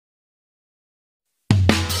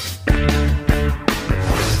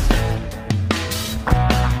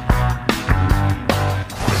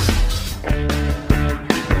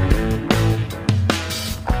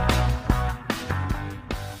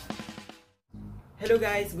Hello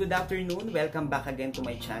guys, good afternoon. Welcome back again to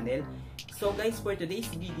my channel. So guys, for today's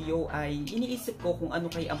video ay iniisip ko kung ano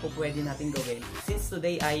kaya ang pwede natin gawin. Since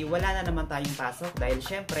today ay wala na naman tayong pasok dahil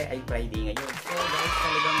syempre ay Friday ngayon. So guys,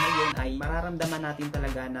 talagang ngayon ay mararamdaman natin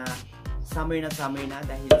talaga na summer na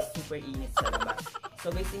dahil super init sa labas.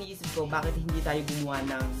 So guys, iniisip ko bakit hindi tayo gumawa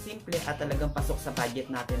ng simple at talagang pasok sa budget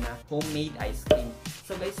natin na homemade ice cream.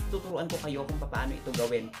 So guys, tuturuan ko kayo kung paano ito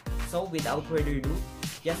gawin. So without further ado,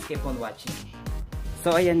 just keep on watching.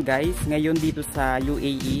 So ayan guys, ngayon dito sa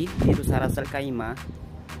UAE, dito sa Ras Al Khaimah,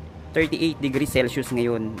 38 degrees Celsius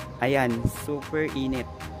ngayon. Ayan, super init.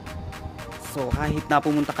 So kahit na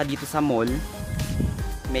pumunta ka dito sa mall,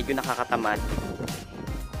 medyo nakakatamad.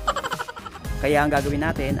 Kaya ang gagawin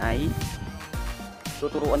natin ay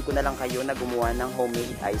tuturuan ko na lang kayo na gumawa ng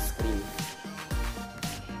homemade ice cream.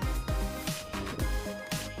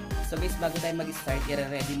 So guys, bago tayo mag-start,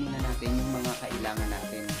 i-ready muna natin yung mga kailangan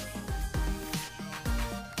natin.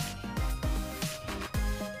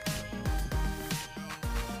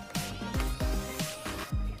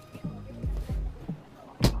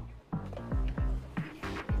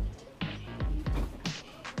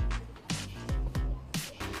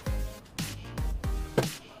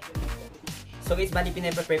 So guys, bali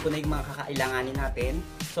pinaprepare ko na yung mga kakailanganin natin.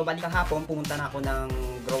 So bali kahapon pumunta na ako ng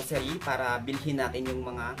grocery para bilhin natin yung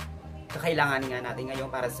mga kakailanganin nga natin ngayon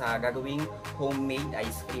para sa gagawing homemade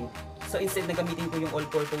ice cream. So instead na gamitin ko yung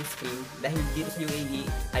all-purpose cream dahil dito sa UAE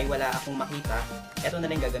ay wala akong makita, eto na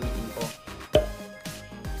lang gagamitin ko.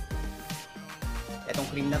 Etong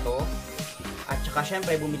cream na to. At saka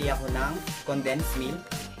syempre bumili ako ng condensed milk.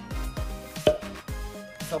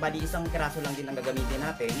 So bali isang piraso lang din ang gagamitin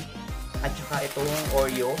natin. At saka itong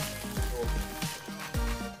Oreo.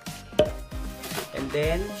 And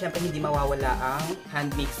then, syempre hindi mawawala ang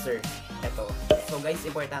hand mixer. Ito. So guys,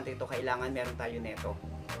 importante ito. Kailangan meron tayo nito.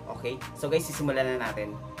 Okay? So guys, sisimulan na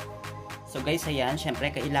natin. So guys, ayan.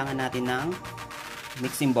 Syempre, kailangan natin ng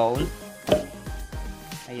mixing bowl.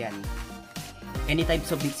 Ayan. Any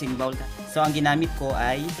types of mixing bowl. So, ang ginamit ko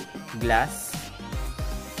ay glass.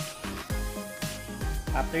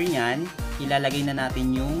 After nyan, ilalagay na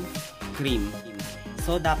natin yung cream.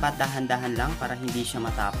 So, dapat dahan-dahan lang para hindi siya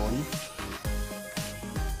matapon.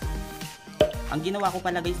 Ang ginawa ko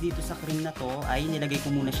pala guys dito sa cream na to ay nilagay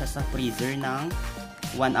ko muna siya sa freezer ng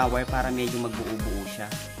 1 hour para medyo magbuo-buo siya.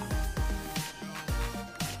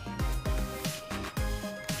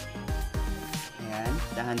 Ayan,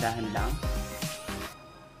 dahan-dahan lang.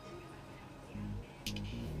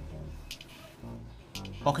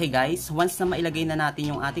 Okay guys, once na mailagay na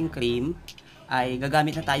natin yung ating cream, ay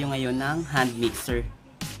gagamit na tayo ngayon ng hand mixer.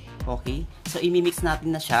 Okay? So, imimix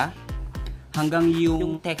natin na siya hanggang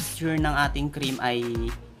yung texture ng ating cream ay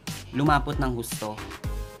lumapot ng husto.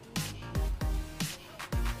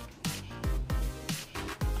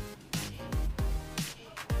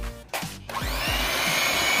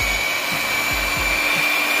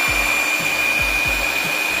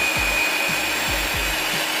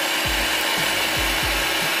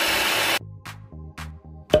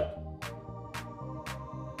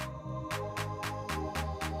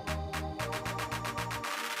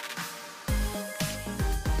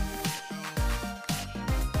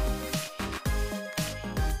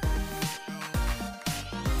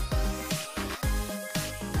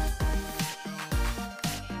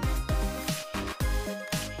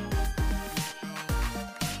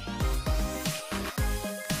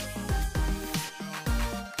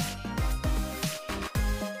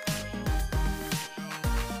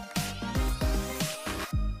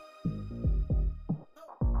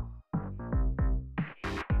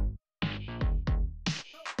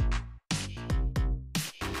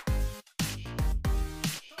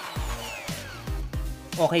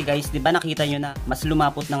 Okay guys, 'di ba nakita nyo na mas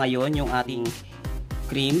lumapot na ngayon yung ating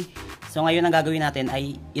cream? So ngayon ang gagawin natin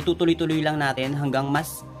ay itutuloy-tuloy lang natin hanggang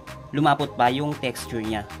mas lumapot pa yung texture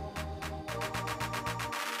niya.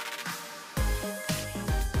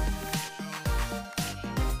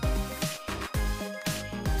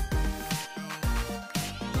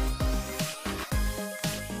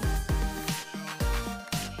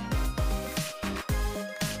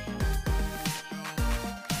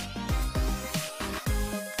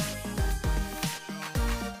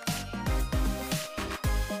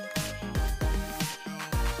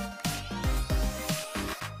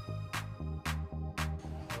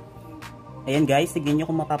 Ayan guys, tignan nyo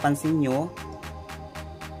kung mapapansin nyo,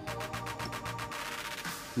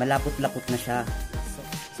 malapot-lapot na siya.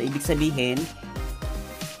 So ibig sabihin,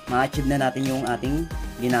 ma-achieve na natin yung ating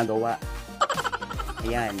ginagawa.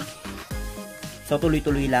 Ayan. So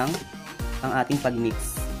tuloy-tuloy lang ang ating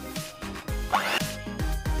pag-mix.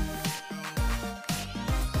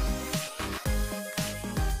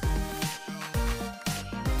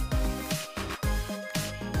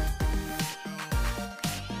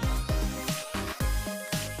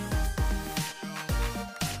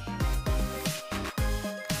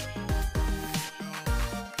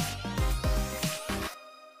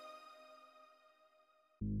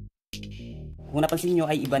 kung napansin nyo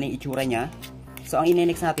ay iba na yung itsura niya. So ang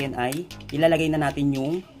i-next natin ay ilalagay na natin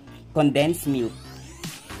yung condensed milk.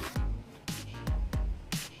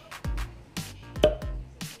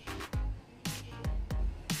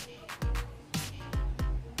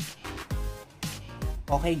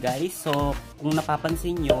 Okay guys, so kung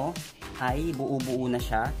napapansin nyo ay buo-buo na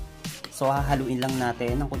siya. So hahaluin lang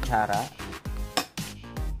natin ng kutsara.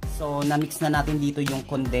 So na-mix na natin dito yung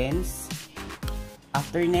condense.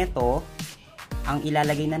 After neto, ang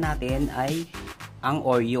ilalagay na natin ay ang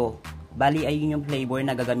Oreo. Bali ay yun yung flavor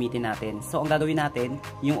na gagamitin natin. So ang gagawin natin,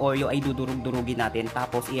 yung Oreo ay dudurug-durugin natin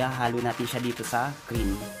tapos ihahalo natin siya dito sa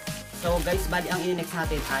cream. So guys, bali ang i-next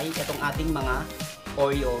natin ay itong ating mga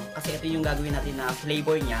Oreo. Kasi ito yung gagawin natin na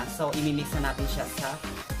flavor niya. So imimix na natin siya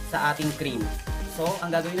sa ating cream. So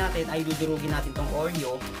ang gagawin natin ay dudurugin natin tong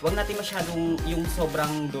Oreo. Huwag natin masyadong yung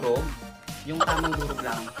sobrang durog. Yung tamang durog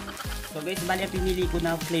lang. So guys, bali ang pinili ko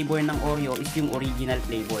na flavor ng Oreo is yung original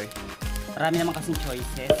flavor. Marami naman kasing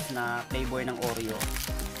choices na flavor ng Oreo.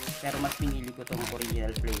 Pero mas pinili ko tong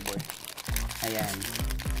original flavor. Ayan.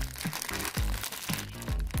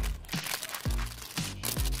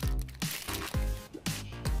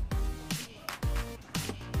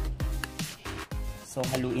 So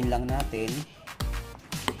haluin lang natin.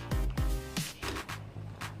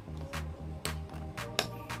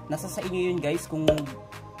 Nasa sa inyo yun guys kung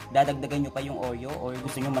dadagdagan nyo pa yung Oreo or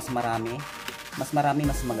gusto nyo mas marami. Mas marami,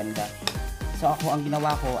 mas maganda. So ako ang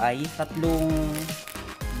ginawa ko ay 3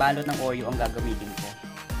 balot ng Oreo ang gagamitin ko.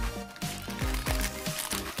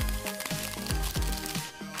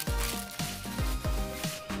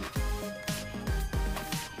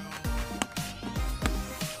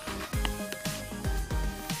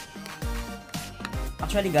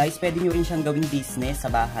 Actually guys, pwede nyo rin siyang gawing business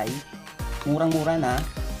sa bahay. Murang-mura na,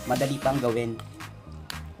 madali pang gawin.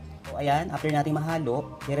 So ayan, after natin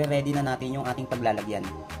mahalo, i-ready na natin yung ating paglalagyan.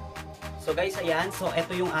 So guys, ayan, so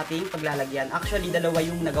ito yung ating paglalagyan. Actually, dalawa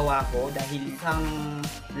yung nagawa ko dahil isang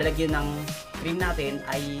lalagyan ng cream natin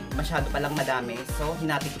ay masyado palang madami. So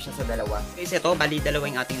hinati ko siya sa dalawa. Guys, ito, bali dalawa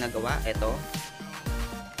yung ating nagawa. Ito.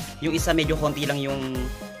 Yung isa medyo konti lang yung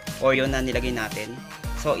Oreo na nilagay natin.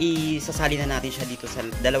 So, isasali na natin siya dito sa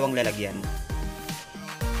dalawang lalagyan.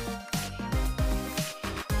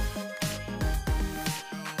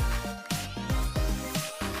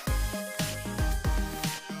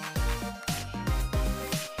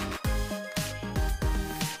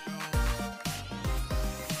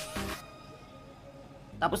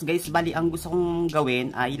 Tapos guys, bali ang gusto kong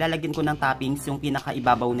gawin ay ilalagyan ko ng toppings yung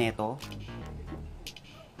pinaka-ibabaw nito.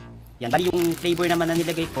 Yan, bali yung flavor naman na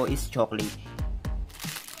nilagay ko is chocolate.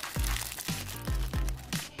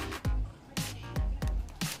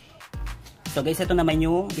 So guys, ito naman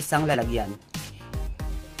yung isang lalagyan.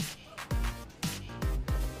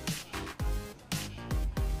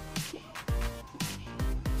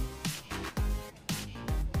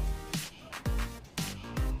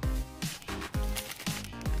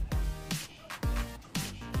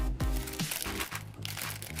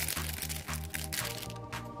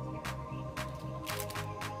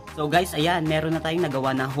 So guys, ayan, meron na tayong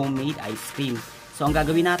nagawa na homemade ice cream. So ang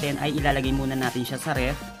gagawin natin ay ilalagay muna natin siya sa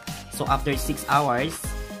ref. So after 6 hours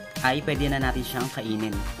ay pwede na natin siyang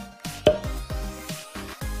kainin.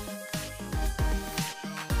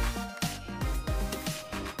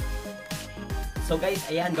 So guys,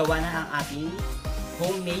 ayan, gawa na ang ating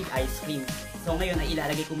homemade ice cream. So ngayon ay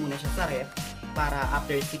ilalagay ko muna siya sa ref para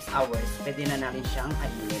after 6 hours pwede na natin siyang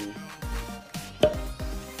kainin.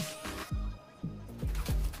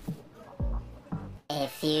 A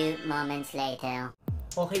few moments later.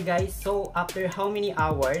 Okay guys, so after how many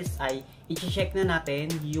hours ay i-check na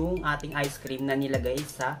natin yung ating ice cream na nilagay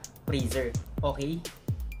sa freezer. Okay?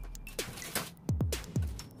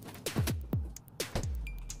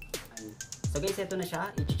 So guys, ito na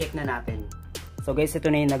siya. I-check na natin. So guys,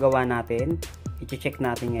 ito na yung nagawa natin. I-check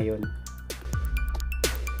natin ngayon.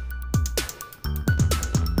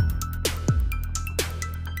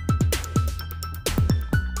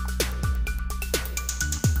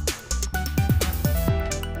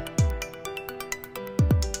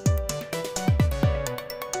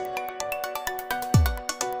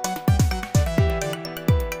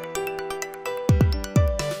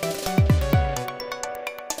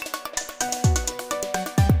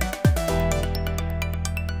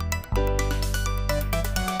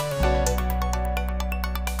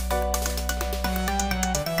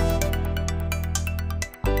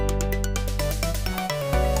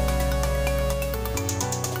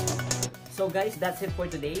 So guys, that's it for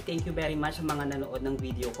today. Thank you very much sa mga nanood ng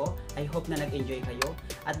video ko. I hope na nag-enjoy kayo.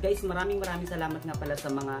 At guys, maraming salamat nga pala sa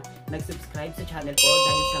mga nag-subscribe sa channel ko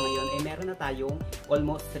dahil sa ngayon ay meron na tayong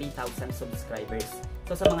almost 3,000 subscribers.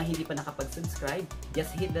 So sa mga hindi pa nakapag-subscribe, just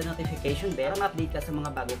hit the notification bell para ma-update ka sa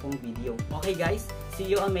mga bago kong video. Okay guys, see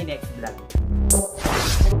you on my next vlog.